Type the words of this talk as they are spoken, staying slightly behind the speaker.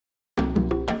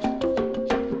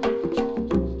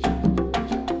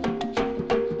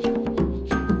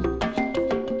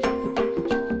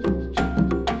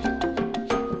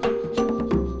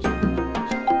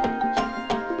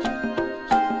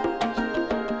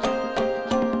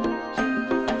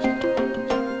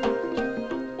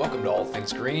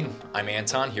Seconds Green. I'm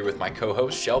Anton, here with my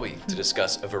co-host Shelby to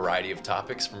discuss a variety of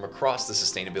topics from across the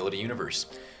sustainability universe.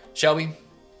 Shelby,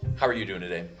 how are you doing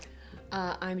today?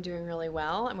 I'm doing really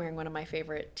well. I'm wearing one of my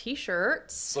favorite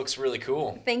t-shirts. Looks really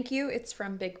cool. Thank you. It's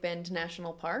from Big Bend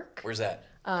National Park. Where's that?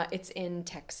 It's in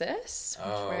Texas, which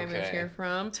Oh, where I moved okay. here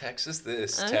from. Texas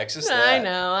this, Texas that.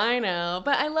 I know.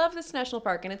 But I love this national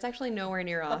park, and it's actually nowhere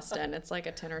near Austin. It's like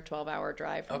a 10 or 12-hour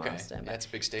drive from Austin. That's a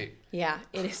big state. Yeah,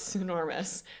 it is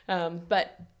enormous.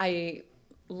 But I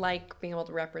like being able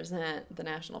to represent the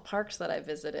national parks that I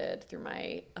visited through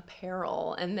my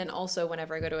apparel. And then also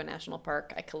whenever I go to a national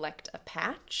park, I collect a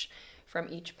patch from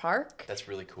each park. That's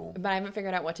really cool. But I haven't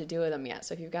figured out what to do with them yet.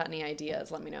 So if you've got any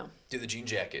ideas, let me know. Do the jean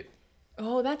jacket.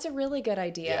 Oh, that's a really good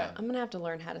idea. Yeah. I'm going to have to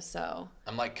learn how to sew.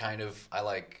 I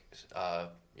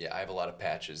have a lot of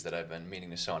patches that I've been meaning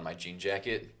to sew on my jean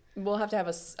jacket. We'll have to have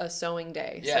a sewing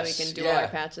day Yes, so we can do all our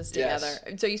patches together.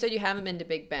 yes. So you said you haven't been to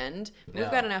Big Bend. We've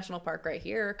No. got a national park right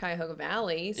here, Cuyahoga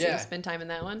Valley. So Yeah. you spend time in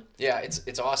that one? Yeah,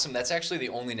 it's awesome. That's actually the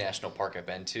only national park I've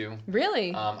been to.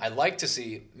 Really? I'd like to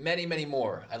see many, many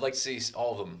more. I'd like to see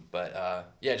all of them,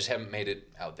 but just haven't made it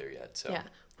out there yet. So Yeah.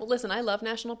 Well, listen, I love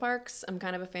national parks. I'm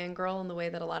kind of a fangirl in the way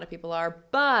that a lot of people are,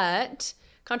 but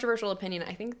controversial opinion,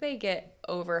 I think they get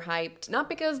overhyped, not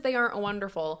because they aren't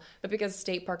wonderful, but because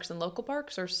state parks and local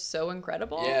parks are so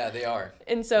incredible. Yeah, they are.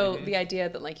 And so the idea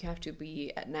that like you have to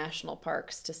be at national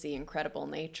parks to see incredible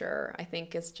nature, I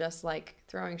think is just like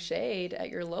throwing shade at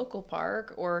your local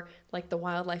park or like the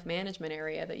wildlife management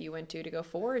area that you went to go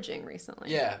foraging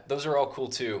recently. Yeah, those are all cool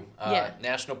too. Yeah.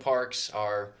 National parks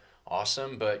are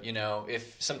awesome, but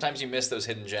if sometimes you miss those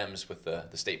hidden gems with the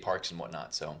state parks and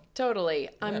whatnot. So Totally. Yeah.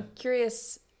 I'm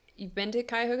curious, you've been to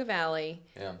Cuyahoga Valley.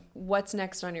 yeah. What's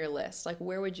next on your list? Like,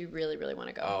 where would you really, really want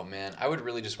to go? Oh man, I would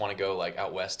really just want to go like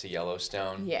out west to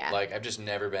Yellowstone. Yeah. Like I've just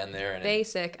never been there. And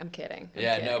Basic. I'm kidding. I'm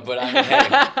yeah, kidding. no, but I mean,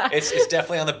 hey, it's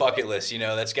definitely on the bucket list.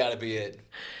 That's got to be it.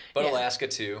 But Yeah. Alaska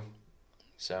too.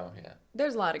 So yeah.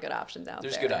 There's a lot of good options out there.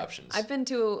 There's good options. I've been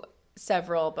to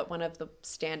several, but one of the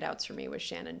standouts for me was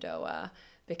Shenandoah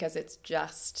because it's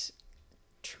just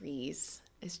trees.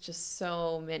 It's just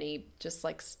so many, just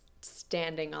like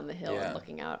standing on the hill Yeah. and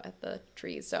looking out at the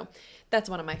trees. So that's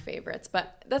one of my favorites,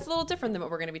 but that's a little different than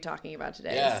what we're going to be talking about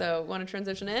today. Yeah. So want to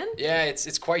transition in? Yeah,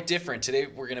 it's quite different. Today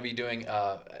we're going to be doing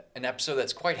an episode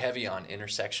that's quite heavy on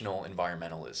intersectional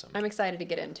environmentalism. I'm excited to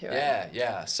get into it.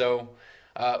 Yeah. So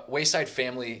Wayside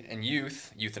Family and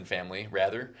Youth and Family,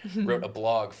 rather, wrote a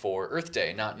blog for Earth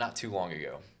Day not too long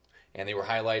ago. And they were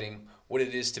highlighting what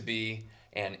it is to be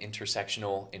an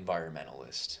intersectional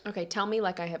environmentalist. Okay, tell me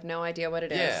like I have no idea what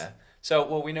it is. Yeah. So,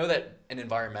 well, we know that an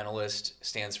environmentalist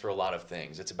stands for a lot of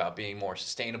things. It's about being more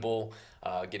sustainable,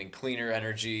 getting cleaner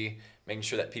energy, making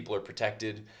sure that people are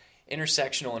protected.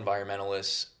 Intersectional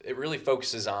environmentalists, it really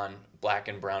focuses on black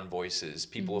and brown voices,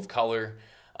 people of color,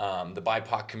 the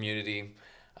BIPOC community,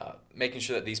 making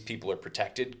sure that these people are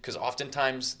protected, because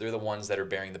oftentimes they're the ones that are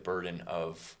bearing the burden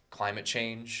of climate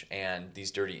change and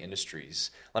these dirty industries.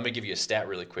 Let me give you a stat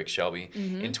really quick, Shelby.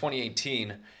 In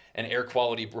 2018, an air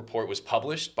quality report was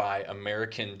published by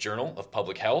American Journal of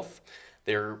Public Health.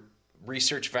 Their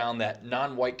research found that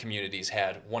non-white communities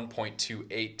had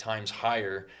 1.28 times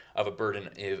higher of a burden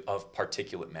of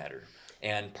particulate matter.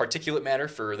 And particulate matter,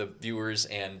 for the viewers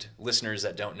and listeners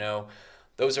that don't know,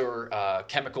 those are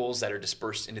chemicals that are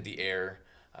dispersed into the air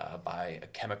by a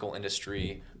chemical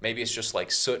industry. Maybe it's just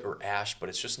like soot or ash, but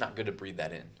it's just not good to breathe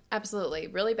that in. Absolutely.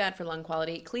 Really bad for lung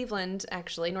quality. Cleveland,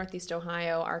 actually, Northeast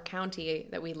Ohio, our county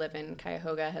that we live in,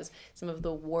 Cuyahoga, has some of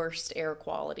the worst air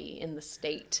quality in the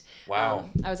state. Wow.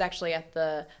 I was actually at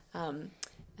the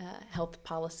Health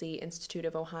Policy Institute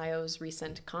of Ohio's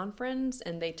recent conference,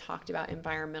 and they talked about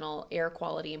environmental air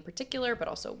quality in particular, but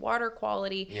also water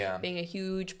quality being a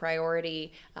huge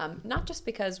priority, not just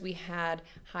because we had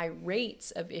high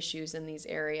rates of issues in these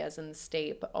areas in the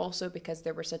state, but also because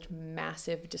there were such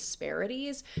massive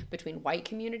disparities between white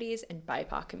communities and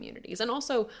BIPOC communities, and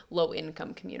also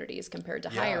low-income communities compared to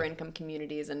higher-income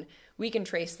communities. And we can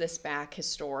trace this back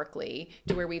historically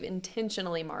to where we've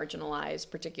intentionally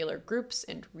marginalized particular groups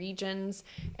and regions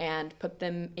and put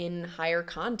them in higher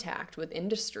contact with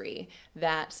industry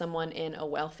that someone in a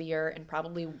wealthier and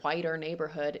probably whiter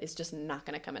neighborhood is just not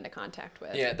going to come into contact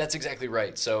with. Yeah, that's exactly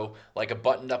right. So like a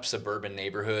buttoned-up suburban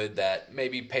neighborhood that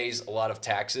maybe pays a lot of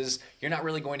taxes, you're not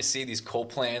really going to see these coal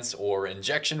plants or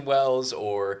injection wells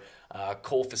or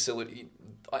coal facility,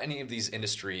 any of these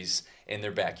industries in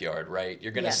their backyard, right?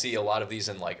 You're going to see a lot of these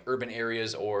in like urban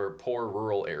areas or poor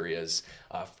rural areas.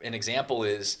 An example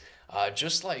is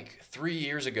just like 3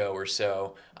 years ago or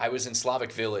so, I was in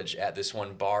Slavic Village at this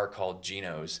one bar called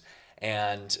Gino's,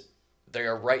 and they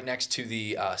are right next to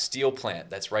the steel plant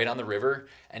that's right on the river,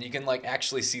 and you can like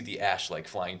actually see the ash like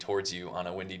flying towards you on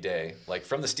a windy day, like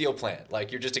from the steel plant.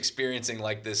 Like you're just experiencing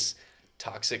like this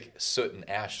toxic soot and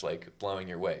ash like blowing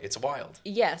your way. It's wild.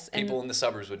 Yes. People in the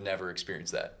suburbs would never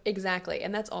experience that. Exactly.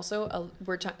 And that's also,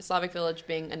 Slavic Village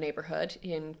being a neighborhood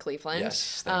in Cleveland.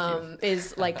 Yes, thank you.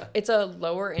 Is like, it's a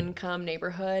lower income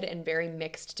neighborhood and very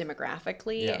mixed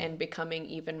demographically, and becoming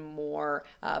even more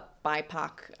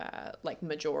BIPOC like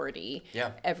majority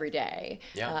every day.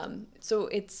 So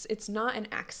it's not an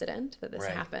accident that this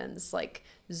happens. Like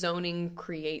zoning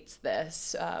creates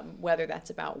this, whether that's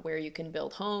about where you can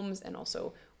build homes and also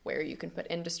where you can put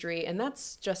industry. And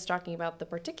that's just talking about the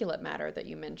particulate matter that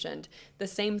you mentioned. The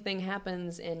same thing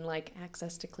happens in like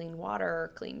access to clean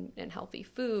water, clean and healthy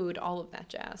food, all of that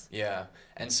jazz. Yeah.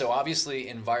 And so obviously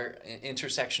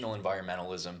intersectional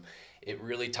environmentalism, it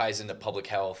really ties into public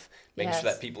health, making sure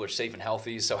that people are safe and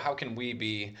healthy. So how can we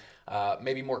be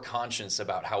maybe more conscious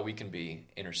about how we can be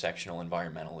intersectional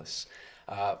environmentalists?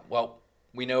 Well,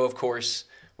 we know, of course,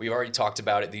 we already talked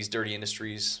about it, these dirty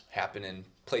industries happen in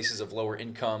places of lower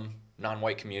income,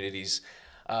 non-white communities.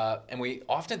 And we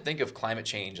often think of climate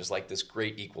change as like this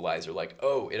great equalizer, like,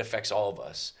 oh, it affects all of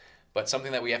us. But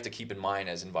something that we have to keep in mind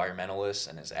as environmentalists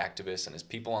and as activists and as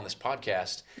people on this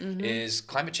podcast is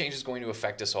climate change is going to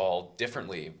affect us all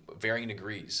differently, varying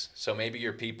degrees. So maybe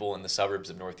your people in the suburbs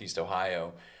of Northeast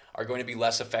Ohio are going to be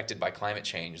less affected by climate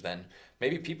change than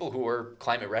maybe people who are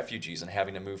climate refugees and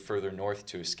having to move further north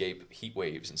to escape heat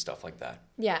waves and stuff like that.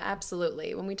 Yeah,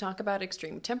 absolutely. When we talk about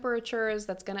extreme temperatures,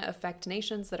 that's going to affect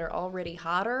nations that are already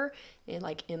hotter,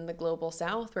 like in the global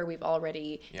south, where we've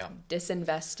already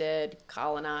disinvested,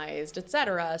 colonized,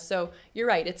 etc. So you're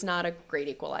right, it's not a great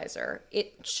equalizer.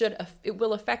 It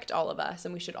will affect all of us,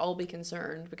 and we should all be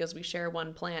concerned because we share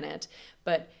one planet.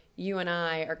 But you and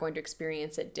I are going to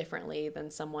experience it differently than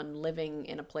someone living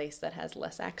in a place that has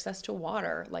less access to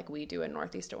water like we do in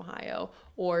Northeast Ohio,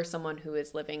 or someone who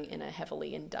is living in a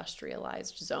heavily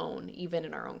industrialized zone, even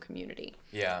in our own community.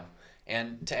 Yeah.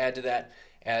 And to add to that,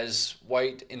 as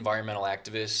white environmental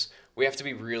activists, we have to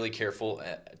be really careful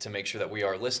to make sure that we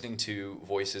are listening to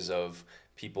voices of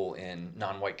people in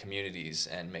non-white communities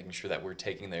and making sure that we're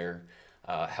taking their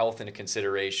health into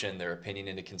consideration, their opinion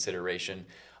into consideration.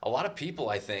 A lot of people,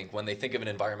 I think, when they think of an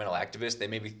environmental activist, they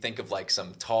maybe think of like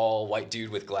some tall white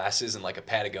dude with glasses and like a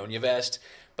Patagonia vest.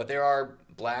 But there are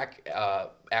black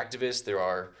activists. There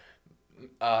are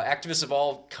activists of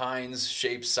all kinds,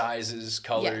 shapes, sizes,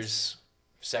 colors,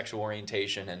 sexual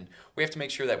orientation. And we have to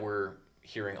make sure that we're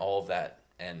hearing all of that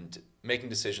and making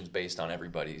decisions based on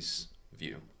everybody's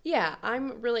view. Yeah,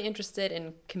 I'm really interested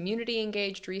in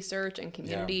community-engaged research and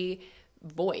community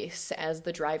voice as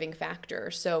the driving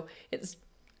factor. So it's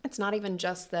not even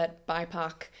just that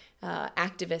BIPOC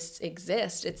activists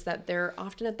exist. It's that they're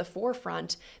often at the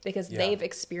forefront because they've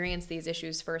experienced these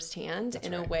issues firsthand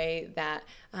in a way that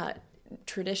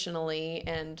traditionally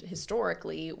and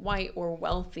historically white or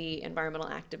wealthy environmental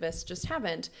activists just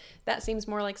haven't. That seems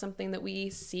more like something that we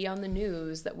see on the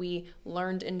news, that we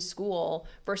learned in school,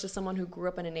 versus someone who grew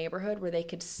up in a neighborhood where they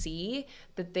could see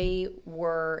that they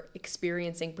were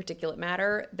experiencing particulate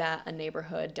matter that a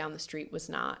neighborhood down the street was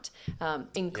not.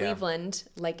 In Cleveland,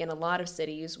 like in a lot of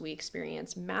cities, we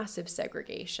experience massive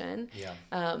segregation.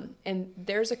 And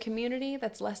there's a community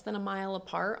that's less than a mile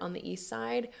apart on the east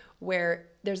side where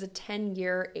there's a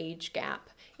 10-year age gap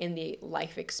in the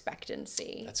life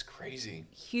expectancy. That's crazy.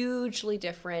 Hugely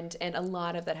different, and a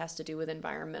lot of that has to do with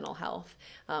environmental health.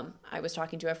 I was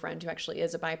talking to a friend who actually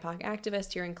is a BIPOC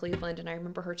activist here in Cleveland, and I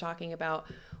remember her talking about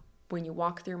when you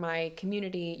walk through my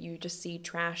community, you just see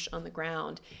trash on the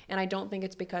ground. And I don't think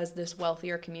it's because this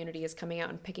wealthier community is coming out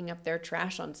and picking up their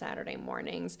trash on Saturday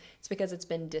mornings. It's because it's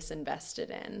been disinvested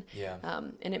in.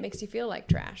 And it makes you feel like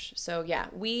trash. So yeah,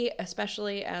 we,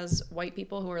 especially as white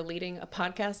people who are leading a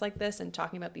podcast like this and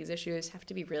talking about these issues, have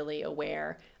to be really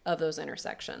aware of those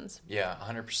intersections. Yeah,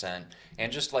 100%.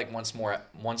 And just like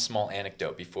one small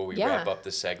anecdote before we wrap up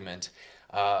this segment.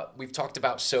 We've talked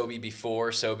about SOBI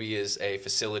before. SOBI is a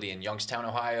facility in Youngstown,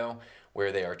 Ohio,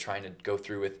 where they are trying to go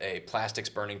through with a plastics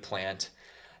burning plant.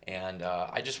 And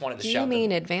I just wanted to shout. Do you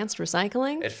mean advanced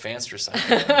recycling? Advanced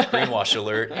recycling. Greenwash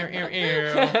alert.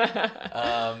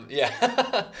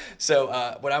 So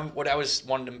what I was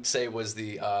wanted to say was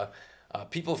the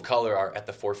people of color are at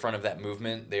the forefront of that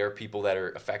movement. They are people that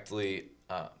are effectively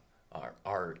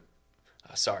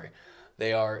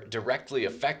they are directly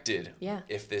affected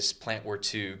if this plant were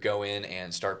to go in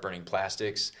and start burning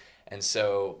plastics. And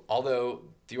so although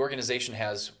the organization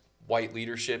has white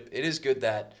leadership, it is good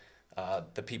that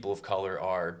the people of color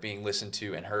are being listened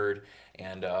to and heard.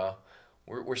 And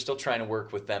we're still trying to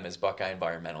work with them as Buckeye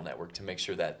Environmental Network to make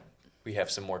sure that we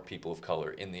have some more people of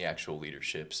color in the actual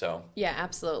leadership. So yeah,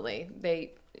 absolutely.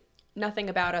 Nothing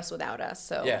about us without us.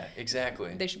 So yeah,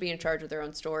 exactly. They should be in charge of their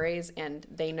own stories, and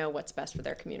they know what's best for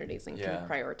their communities and can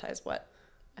prioritize what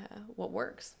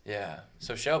works. Yeah.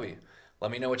 So Shelby,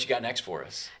 let me know what you got next for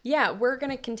us. Yeah, we're going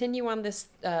to continue on this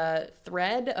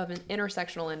thread of an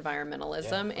intersectional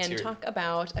environmentalism and talk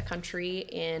about a country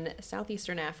in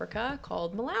southeastern Africa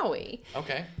called Malawi.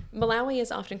 Okay. Malawi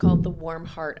is often called the warm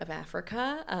heart of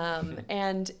Africa,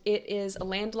 and it is a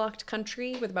landlocked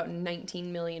country with about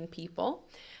 19 million people.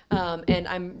 And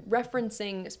I'm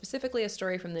referencing specifically a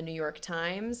story from the New York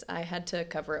Times. I had to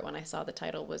cover it when I saw the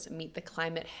title was Meet the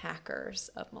Climate Hackers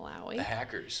of Malawi. The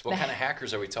hackers. What kind of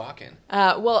hackers are we talking?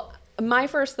 Well, my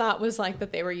first thought was like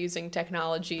that they were using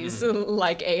technologies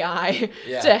like AI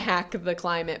to hack the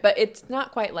climate, but it's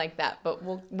not quite like that, but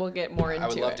we'll get more into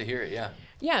it. I would love to hear it, yeah.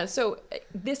 Yeah, so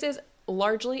this is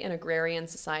largely an agrarian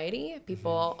society.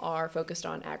 People are focused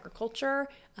on agriculture.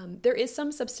 There is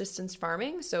some subsistence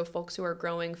farming, so folks who are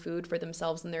growing food for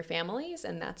themselves and their families,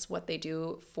 and that's what they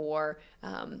do for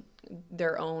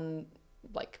their own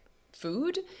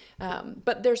food.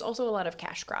 But there's also a lot of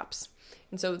cash crops.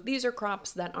 And so these are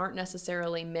crops that aren't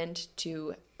necessarily meant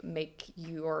to make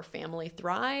your family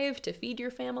thrive, to feed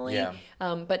your family,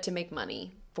 but to make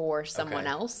money for someone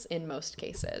else in most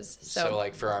cases. So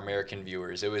like for our American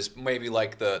viewers, it was maybe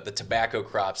like the tobacco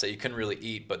crops that you couldn't really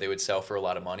eat, but they would sell for a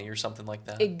lot of money or something like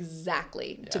that?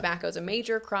 Exactly. Yeah. Tobacco is a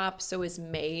major crop, so is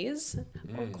maize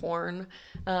or corn.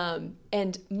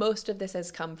 And most of this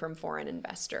has come from foreign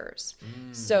investors.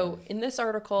 So in this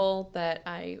article that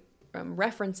I am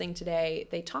referencing today,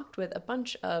 they talked with a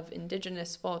bunch of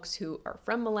indigenous folks who are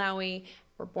from Malawi,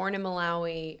 were born in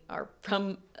Malawi, are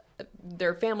from...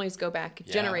 their families go back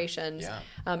generations,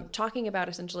 talking about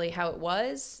essentially how it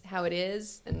was, how it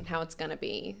is, and how it's going to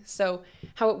be. So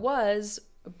how it was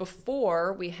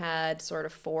before we had sort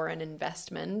of foreign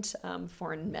investment,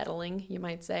 foreign meddling, you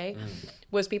might say,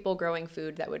 was people growing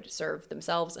food that would serve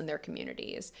themselves and their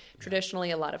communities. Traditionally,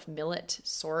 a lot of millet,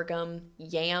 sorghum,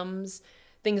 yams,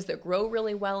 things that grow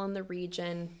really well in the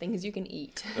region, things you can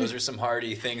eat. Those are some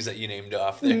hardy things that you named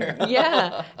off there.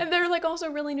 Yeah, and they're also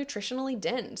really nutritionally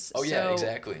dense. Oh yeah,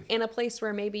 exactly. In a place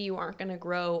where maybe you aren't going to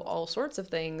grow all sorts of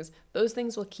things, those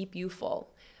things will keep you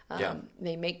full.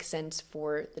 They make sense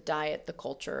for the diet, the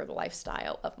culture, the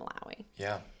lifestyle of Malawi.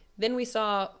 Yeah. Then we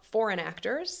saw foreign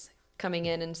actors coming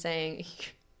in and saying,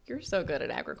 "You're so good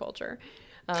at agriculture.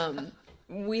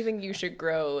 We think you should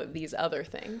grow these other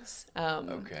things.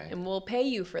 And we'll pay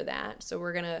you for that. So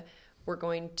we're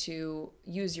going to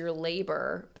use your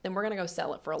labor, but then we're going to go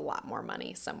sell it for a lot more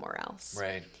money somewhere else."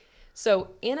 Right. So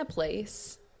in a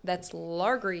place that's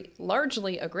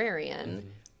largely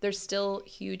agrarian, there's still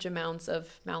huge amounts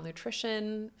of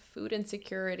malnutrition, food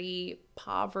insecurity,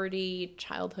 poverty,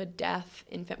 childhood death,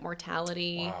 infant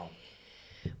mortality. Wow.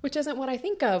 Which isn't what I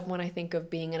think of when I think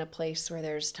of being in a place where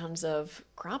there's tons of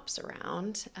crops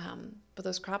around. But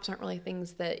those crops aren't really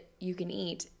things that you can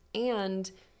eat.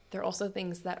 And they're also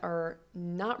things that are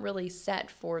not really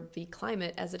set for the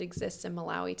climate as it exists in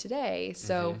Malawi today.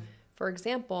 So, for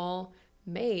example,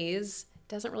 maize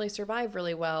doesn't really survive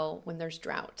really well when there's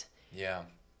drought. Yeah.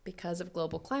 Because of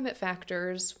global climate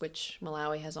factors, which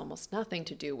Malawi has almost nothing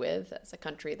to do with as a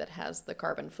country that has the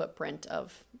carbon footprint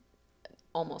of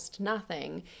almost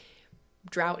nothing,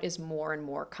 drought is more and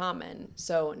more common.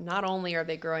 So not only are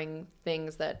they growing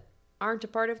things that aren't a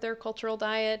part of their cultural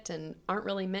diet and aren't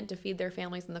really meant to feed their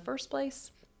families in the first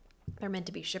place, they're meant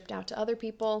to be shipped out to other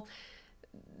people,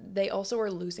 they also are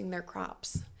losing their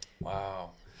crops.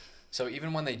 Wow. So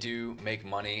even when they do make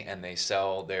money and they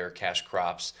sell their cash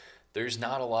crops, there's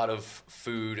not a lot of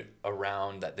food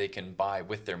around that they can buy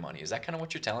with their money. Is that kind of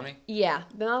what you're telling me? Yeah,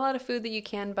 there's not a lot of food that you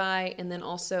can buy, and then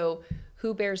also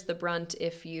who bears the brunt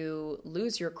if you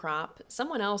lose your crop?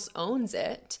 Someone else owns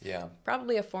it. Yeah.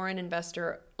 Probably a foreign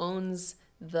investor owns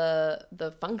the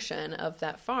function of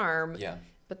that farm. Yeah.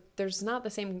 But there's not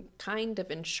the same kind of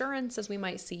insurance as we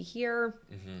might see here.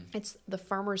 It's the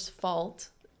farmer's fault,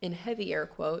 in heavy air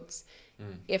quotes,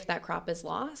 if that crop is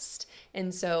lost.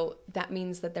 And so that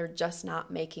means that they're just not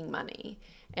making money.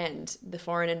 And the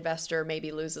foreign investor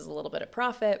maybe loses a little bit of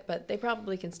profit, but they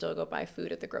probably can still go buy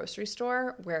food at the grocery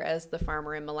store, whereas the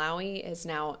farmer in Malawi is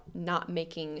now not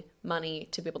making money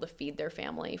to be able to feed their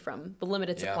family from the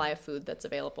limited supply of food that's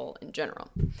available in general.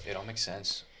 It all makes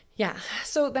sense. Yeah,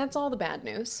 so that's all the bad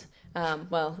news.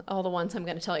 Well, all the ones I'm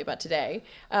going to tell you about today.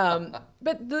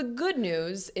 But the good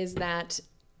news is that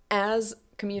as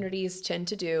communities tend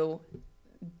to do,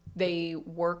 they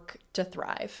work to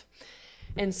thrive.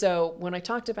 And so when I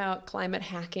talked about climate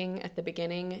hacking at the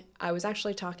beginning, I was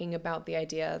actually talking about the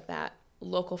idea that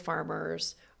local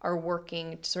farmers are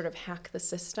working to sort of hack the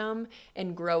system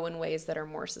and grow in ways that are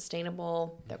more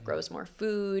sustainable, that grows more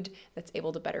food, that's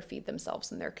able to better feed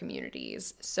themselves and their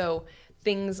communities. So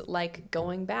things like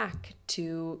going back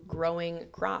to growing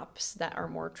crops that are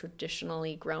more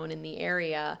traditionally grown in the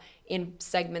area in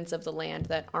segments of the land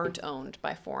that aren't owned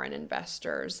by foreign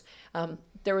investors.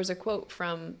 There was a quote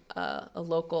from a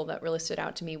local that really stood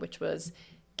out to me, which was,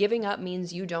 "Giving up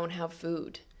means you don't have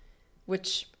food,"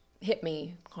 which hit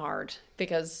me hard,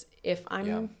 because if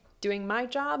I'm doing my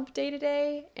job day to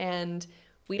day and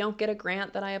we don't get a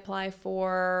grant that I apply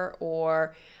for,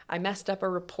 or I messed up a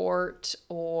report,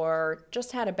 or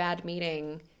just had a bad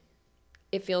meeting,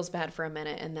 it feels bad for a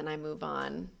minute and then I move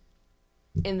on.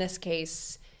 In this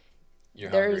case, you're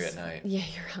hungry at night. Yeah,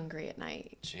 you're hungry at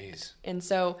night. Jeez. And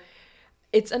so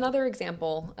it's another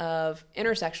example of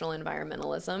intersectional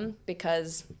environmentalism,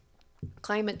 because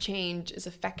climate change is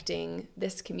affecting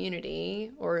this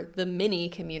community, or the mini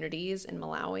communities in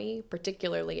Malawi,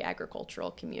 particularly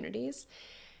agricultural communities.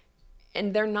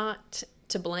 And they're not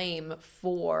to blame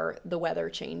for the weather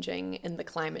changing and the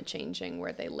climate changing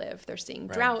where they live. They're seeing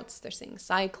droughts, they're seeing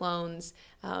cyclones,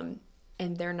 and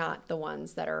they're not the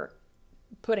ones that are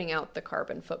putting out the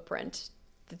carbon footprint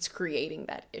that's creating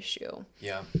that issue.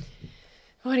 Yeah.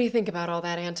 What do you think about all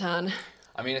that, Anton?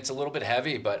 I mean, it's a little bit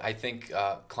heavy, but I think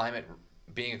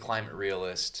being a climate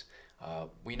realist,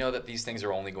 we know that these things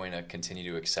are only going to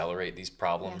continue to accelerate. These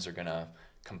problems are going to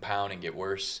compound and get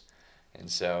worse. And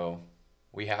so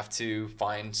we have to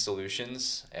find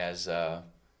solutions as the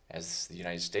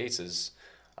United States, as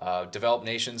developed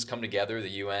nations come together, the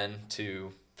UN,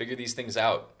 to figure these things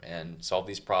out and solve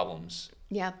these problems.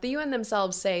 Yeah, the UN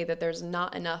themselves say that there's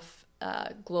not enough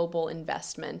global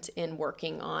investment in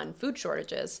working on food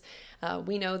shortages.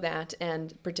 We know that,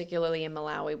 and particularly in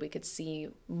Malawi, we could see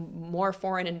more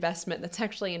foreign investment that's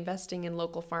actually investing in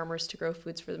local farmers to grow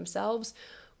foods for themselves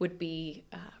would be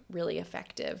really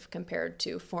effective compared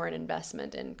to foreign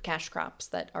investment in cash crops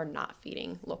that are not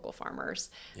feeding local farmers.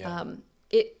 Yeah.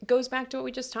 It goes back to what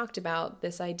we just talked about,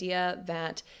 this idea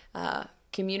that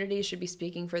communities should be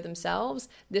speaking for themselves.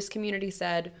 This community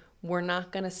said, we're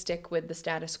not going to stick with the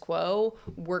status quo.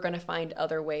 We're going to find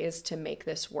other ways to make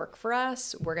this work for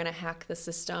us. We're going to hack the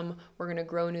system. We're going to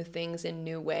grow new things in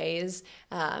new ways.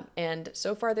 And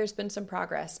so far there's been some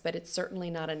progress, but it's certainly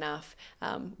not enough.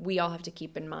 We all have to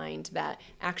keep in mind that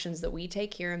actions that we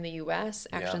take here in the U.S.,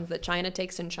 actions that China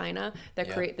takes in China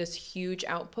that create this huge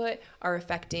output are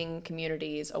affecting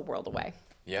communities a world away.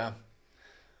 Yeah.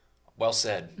 Well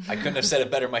said. I couldn't have said it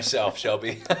better myself,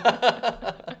 Shelby.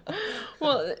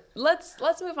 Well, let's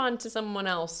move on to someone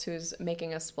else who's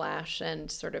making a splash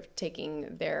and sort of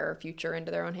taking their future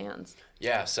into their own hands.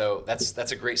 Yeah, so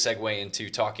that's a great segue into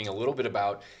talking a little bit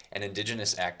about an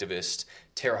indigenous activist,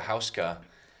 Tara Houska.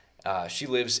 She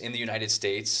lives in the United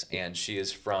States, and she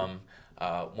is from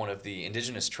one of the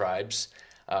indigenous tribes.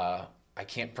 I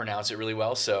can't pronounce it really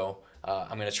well, so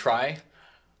I'm going to try.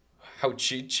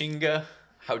 Houchiching.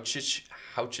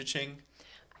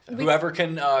 Whoever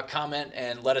can comment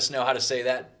and let us know how to say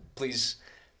that, please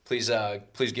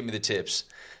give me the tips.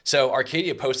 So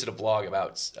Arcadia posted a blog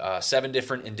about 7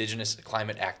 different indigenous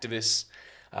climate activists.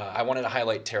 I wanted to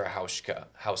highlight Tara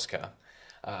Houska.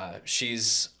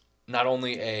 She's not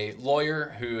only a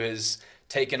lawyer who has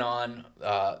taken on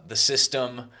the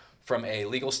system from a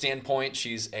legal standpoint,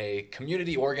 she's a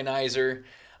community organizer.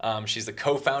 She's the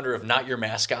co-founder of Not Your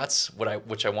Mascots,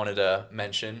 which I wanted to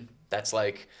mention. That's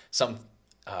like some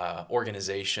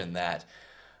organization that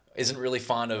isn't really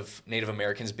fond of Native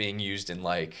Americans being used in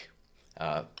like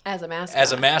as a mascot.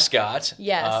 As a mascot.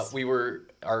 Yes.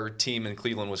 Our team in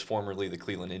Cleveland was formerly the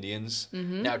Cleveland Indians.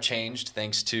 Mm-hmm. Now changed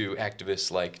thanks to activists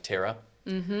like Tara.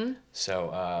 Mm-hmm.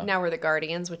 So now we're the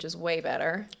Guardians, which is way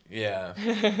better. Yeah,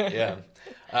 yeah.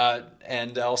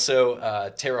 And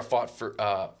also, Tara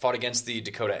fought against the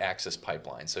Dakota Access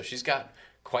Pipeline. So she's got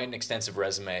quite an extensive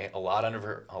resume, a lot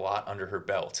under her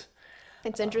belt.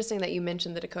 It's interesting that you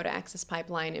mentioned the Dakota Access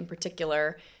Pipeline in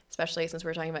particular, especially since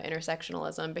we're talking about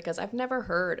intersectionalism, because I've never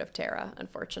heard of Tara,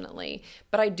 unfortunately.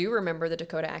 But I do remember the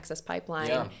Dakota Access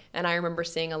Pipeline, and I remember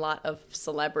seeing a lot of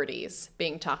celebrities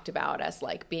being talked about as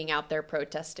like being out there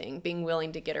protesting, being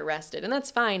willing to get arrested. And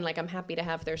that's fine. Like, I'm happy to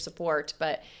have their support,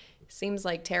 but it seems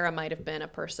like Tara might have been a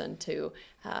person to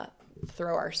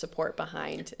throw our support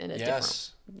behind in a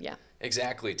different. Yeah.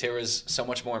 Exactly. Tara's so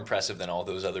much more impressive than all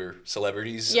those other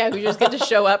celebrities. Yeah, who just get to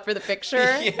show up for the picture.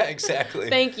 Yeah, exactly.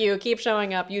 Thank you. Keep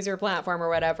showing up. Use your platform or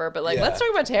whatever. But let's talk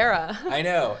about Tara. I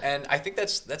know. And I think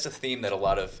that's a theme that a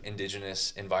lot of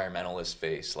indigenous environmentalists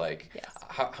face. Like,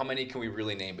 how many can we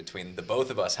really name between the both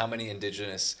of us? How many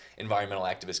indigenous environmental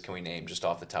activists can we name just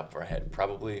off the top of our head?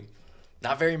 Probably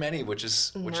not very many, which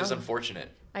is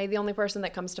unfortunate. The only person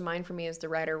that comes to mind for me is the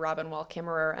writer Robin Wall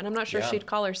Kimmerer, and I'm not sure she'd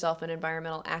call herself an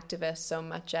environmental activist so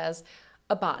much as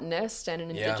a botanist and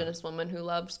an indigenous woman who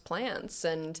loves plants,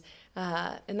 and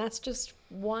that's just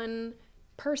one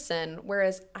person.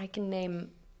 Whereas I can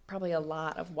name probably a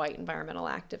lot of white environmental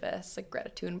activists, like Greta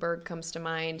Thunberg comes to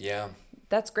mind. Yeah.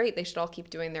 That's great. They should all keep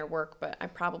doing their work, but I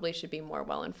probably should be more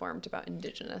well-informed about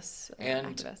indigenous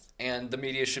activists. And the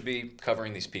media should be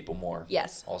covering these people more.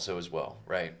 Yes. Also as well,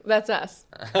 right? That's us.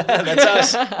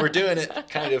 That's us. We're doing it,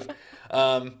 kind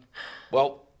of.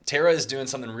 Well, Tara is doing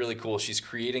something really cool. She's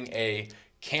creating a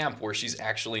camp where she's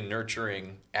actually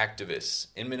nurturing activists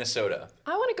in Minnesota.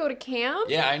 I want to go to camp.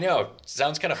 Yeah, I know.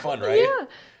 Sounds kind of fun, right? Yeah.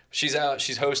 She's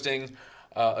hosting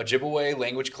Ojibwe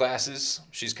language classes.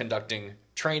 She's conducting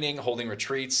training, holding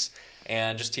retreats,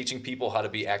 and just teaching people how to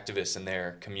be activists in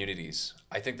their communities.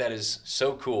 I think that is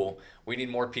so cool. We need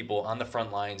more people on the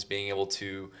front lines being able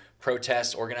to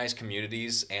protest, organize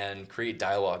communities, and create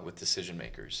dialogue with decision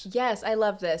makers. Yes, I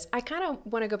love this. I kind of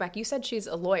want to go back. You said she's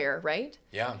a lawyer, right?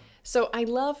 Yeah. So I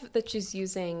love that she's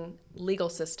using legal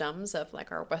systems of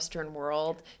like our Western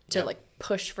world to like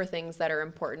push for things that are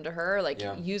important to her, like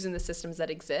using the systems that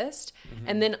exist. Mm-hmm.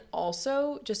 And then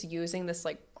also just using this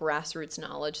like grassroots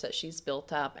knowledge that she's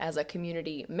built up as a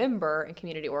community member and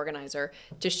community organizer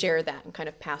to share that and kind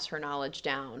of pass her knowledge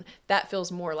down. That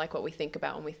feels more like what we think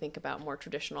about when we think about more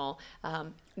traditional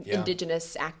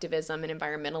indigenous activism and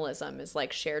environmentalism is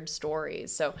like shared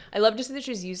stories. So I love to see that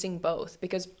she's using both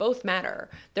because both matter.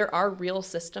 There are real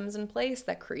systems in place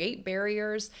that create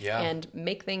barriers and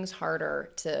make things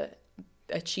harder to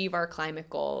achieve our climate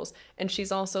goals. And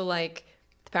she's also like,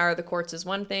 the power of the courts is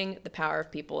one thing, the power of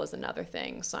people is another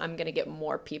thing. So I'm going to get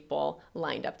more people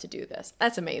lined up to do this.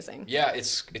 That's amazing. Yeah,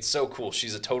 it's so cool.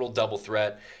 She's a total double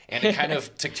threat. And to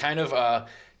kind of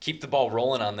keep the ball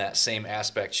rolling on that same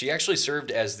aspect, she actually served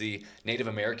as the Native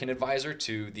American advisor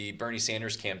to the Bernie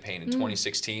Sanders campaign in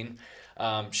 2016.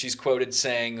 She's quoted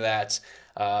saying that,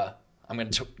 I'm going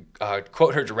to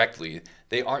quote her directly,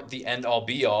 "They aren't the end-all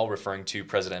be-all," referring to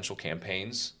presidential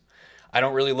campaigns. I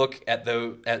don't really look at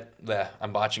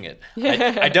I'm botching it.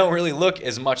 I don't really look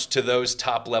as much to those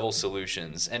top-level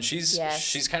solutions. And she's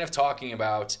kind of talking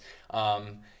about,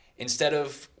 instead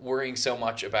of worrying so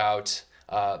much about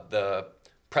the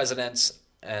presidents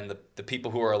and the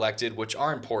people who are elected, which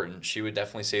are important, she would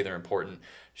definitely say they're important.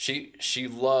 She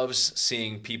loves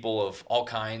seeing people of all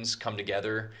kinds come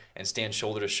together and stand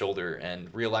shoulder to shoulder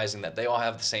and realizing that they all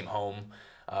have the same home.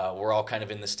 We're all kind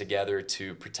of in this together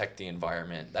to protect the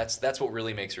environment. That's what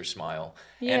really makes her smile.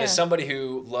 Yeah. And as somebody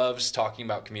who loves talking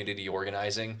about community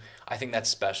organizing, I think that's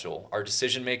special. Our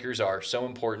decision makers are so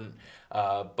important,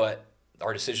 but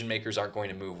our decision makers aren't going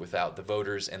to move without the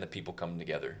voters and the people coming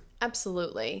together.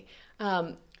 Absolutely.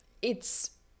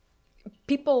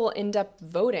 People end up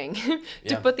voting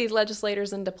to put these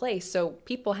legislators into place. So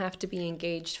people have to be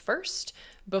engaged first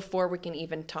before we can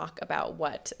even talk about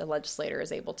what a legislator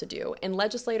is able to do. And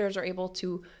legislators are able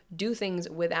to do things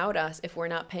without us if we're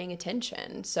not paying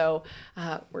attention. So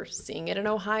we're seeing it in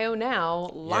Ohio now.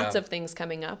 Lots of things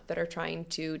coming up that are trying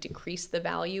to decrease the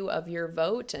value of your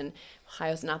vote. And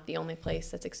Ohio's not the only place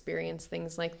that's experienced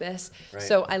things like this. Right.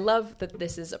 So I love that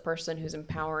this is a person who's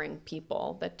empowering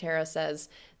people, that Tara says,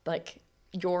 like,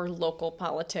 your local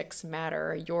politics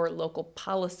matter, your local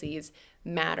policies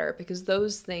matter, because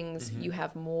those things you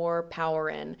have more power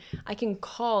in. I can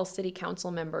call city council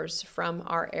members from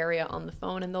our area on the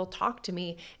phone and they'll talk to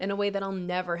me in a way that I'll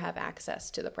never have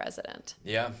access to the president.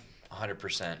 Yeah,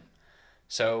 100%.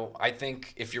 So I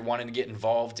think if you're wanting to get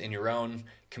involved in your own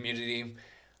community,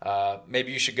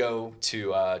 maybe you should go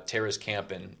to Tara's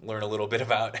camp and learn a little bit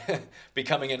about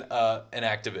becoming an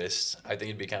activist. I think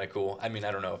it'd be kind of cool. I mean,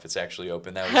 I don't know if it's actually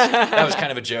open. That was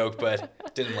kind of a joke,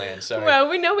 but didn't land. Sorry. Well,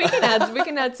 we know we can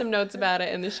add some notes about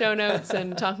it in the show notes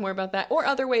and talk more about that, or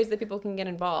other ways that people can get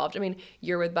involved. I mean,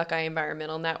 you're with Buckeye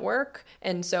Environmental Network,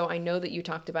 and so I know that you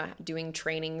talked about doing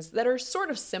trainings that are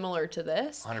sort of similar to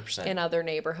this 100%. In other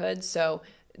neighborhoods. So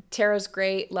Tara's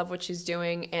great, love what she's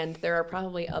doing, and there are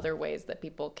probably other ways that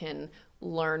people can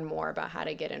learn more about how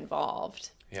to get involved.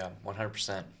 Yeah,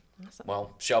 100%. Awesome.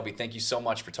 Well, Shelby, thank you so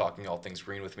much for talking all things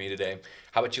green with me today.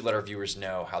 How about you let our viewers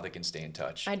know how they can stay in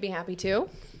touch? I'd be happy to.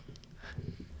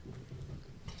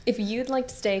 If you'd like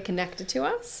to stay connected to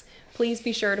us, please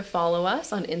be sure to follow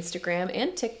us on Instagram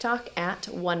and TikTok at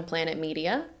One Planet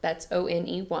Media. That's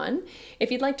ONE1.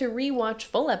 If you'd like to rewatch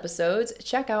full episodes,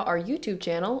 check out our YouTube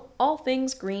channel, All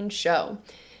Things Green Show.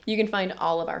 You can find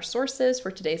all of our sources for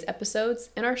today's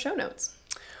episodes in our show notes.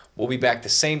 We'll be back the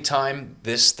same time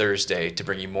this Thursday to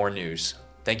bring you more news.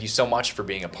 Thank you so much for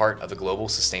being a part of the global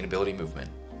sustainability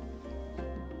movement.